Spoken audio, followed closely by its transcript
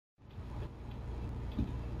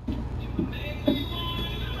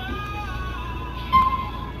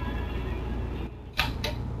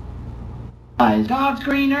God's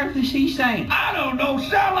green earth is he saying? I don't know,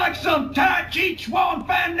 sound like some Tai Chi Chuan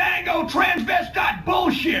Fandango transvestite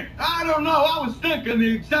bullshit. I don't know, I was thinking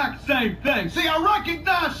the exact same thing. See, I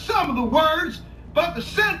recognize some of the words, but the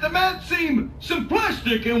sentiment seemed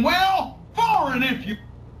simplistic and, well, foreign if you...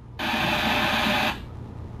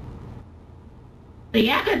 The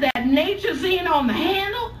act of that nature scene on the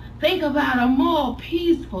handle? Think about a more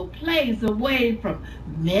peaceful place away from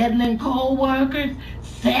meddling co-workers,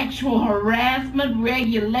 sexual harassment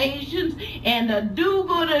regulations, and the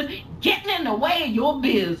do-gooders getting in the way of your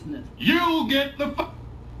business. You'll get the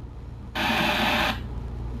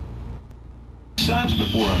Besides,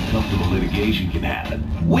 before uncomfortable litigation can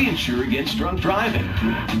happen, we insure against drunk driving,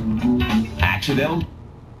 accidental...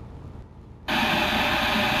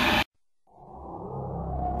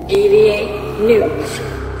 Dv8 News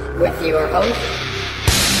with your host,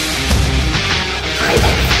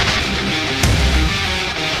 Hyde.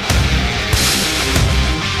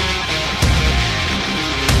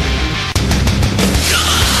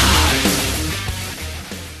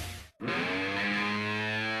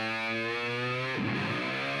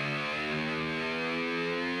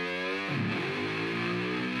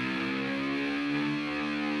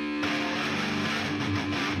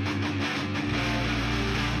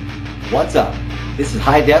 What's up? This is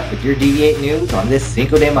High Def with your Dv8 News on this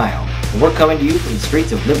Cinco de Mayo, and we're coming to you from the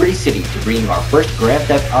streets of Liberty City to bring you our first Grand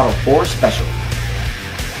Theft Auto 4 special.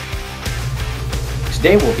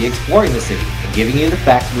 Today we'll be exploring the city and giving you the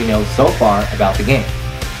facts we know so far about the game.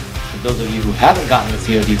 For those of you who haven't gotten the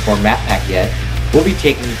COD4 map pack yet, we'll be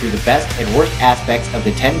taking you through the best and worst aspects of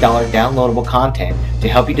the $10 downloadable content to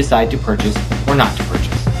help you decide to purchase or not to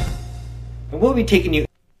purchase. And we'll be taking you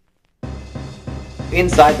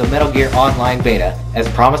inside the Metal Gear Online beta as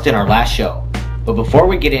promised in our last show. But before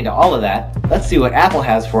we get into all of that, let's see what Apple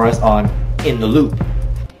has for us on In the Loop.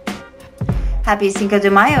 Happy Cinco de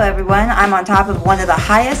Mayo, everyone. I'm on top of one of the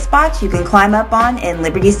highest spots you can climb up on in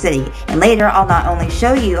Liberty City. And later, I'll not only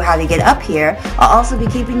show you how to get up here, I'll also be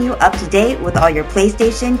keeping you up to date with all your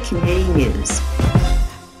PlayStation community news.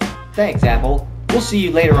 Thanks, Apple. We'll see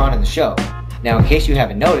you later on in the show. Now, in case you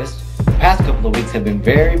haven't noticed, the past couple of weeks have been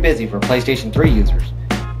very busy for PlayStation 3 users.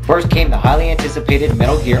 First came the highly anticipated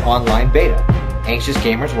Metal Gear Online beta. Anxious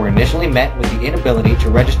gamers were initially met with the inability to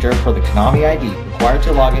register for the Konami ID required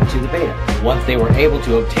to log into the beta. Once they were able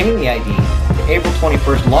to obtain the ID, the April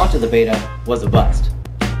 21st launch of the beta was a bust.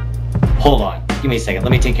 Hold on, give me a second,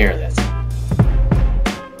 let me take care of this.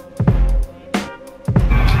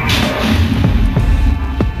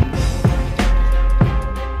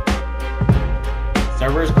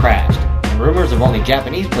 Servers crashed, and rumors of only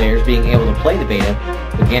Japanese players being able to play the beta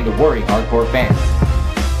began to worry hardcore fans.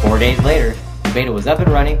 4 days later, the beta was up and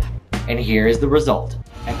running, and here is the result.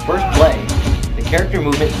 At first play, the character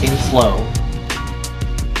movement seems slow,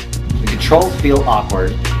 the controls feel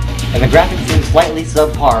awkward, and the graphics seem slightly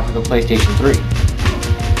subpar for the PlayStation 3.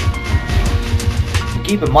 But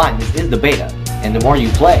keep in mind, this is the beta, and the more you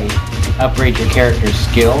play, upgrade your character's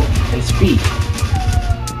skill and speed.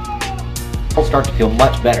 Will start to feel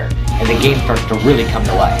much better, and the game starts to really come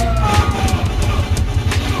to life.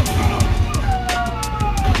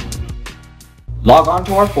 Log on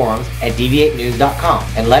to our forums at dv8news.com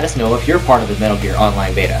and let us know if you're part of the Metal Gear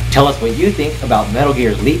Online beta. Tell us what you think about Metal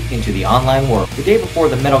Gear's leap into the online world. The day before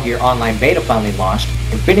the Metal Gear Online beta finally launched,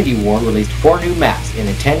 Infinity Ward released 4 new maps in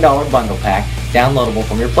a $10 bundle pack downloadable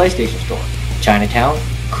from your PlayStation Store: Chinatown,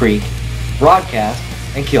 Creek, Broadcast,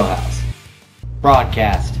 and Killhouse.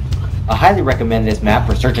 Broadcast. I highly recommend this map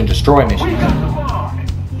for search and destroy missions.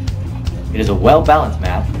 It is a well-balanced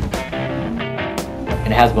map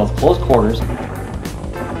and has both close quarters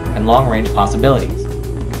and long-range possibilities.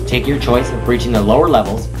 Take your choice of breaching the lower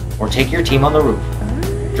levels or take your team on the roof.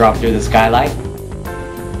 Drop through the skylight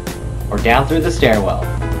or down through the stairwell.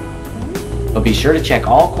 But be sure to check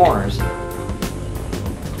all corners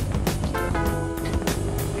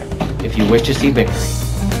if you wish to see victory.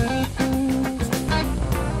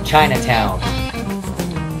 Chinatown.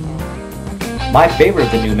 My favorite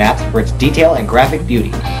of the new maps for its detail and graphic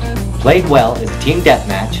beauty. Played well is a team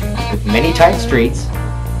deathmatch with many tight streets,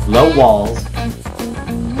 low walls,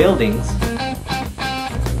 buildings,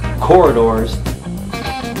 corridors,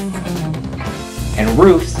 and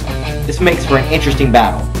roofs. This makes for an interesting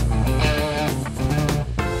battle.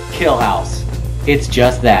 Killhouse. It's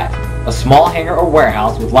just that. A small hangar or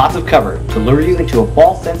warehouse with lots of cover to lure you into a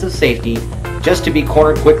false sense of safety just to be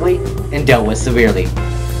cornered quickly and dealt with severely.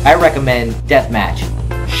 I recommend Deathmatch.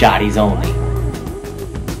 Shotties only.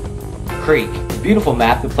 Creek. beautiful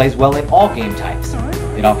map that plays well in all game types.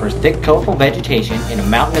 It offers thick, colorful vegetation in a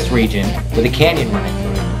mountainous region with a canyon running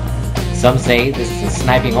through it. Some say this is a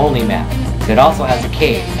sniping only map, but it also has a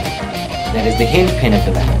cave that is the hinge pin of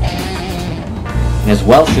the map and is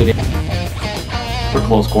well suited for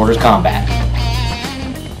close quarters combat.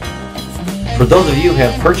 For those of you who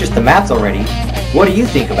have purchased the maps already, what do you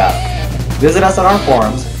think about them? Visit us on our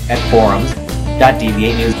forums at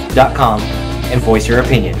forums.dv8news.com and voice your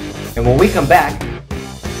opinion. And when we come back,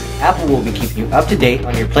 Apple will be keeping you up to date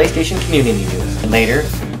on your PlayStation community news. And later,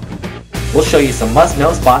 we'll show you some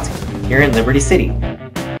must-know spots here in Liberty City.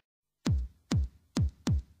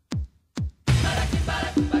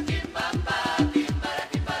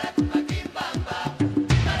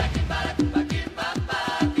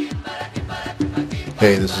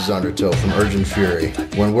 Hey, this is Undertow from Urgent Fury.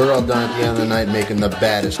 When we're all done at the end of the night making the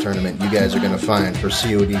baddest tournament you guys are going to find for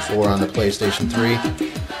COD4 on the PlayStation 3,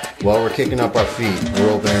 while we're kicking up our feet, we're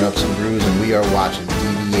opening up some brews and we are watching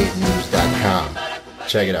Dv8news.com.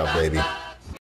 Check it out, baby.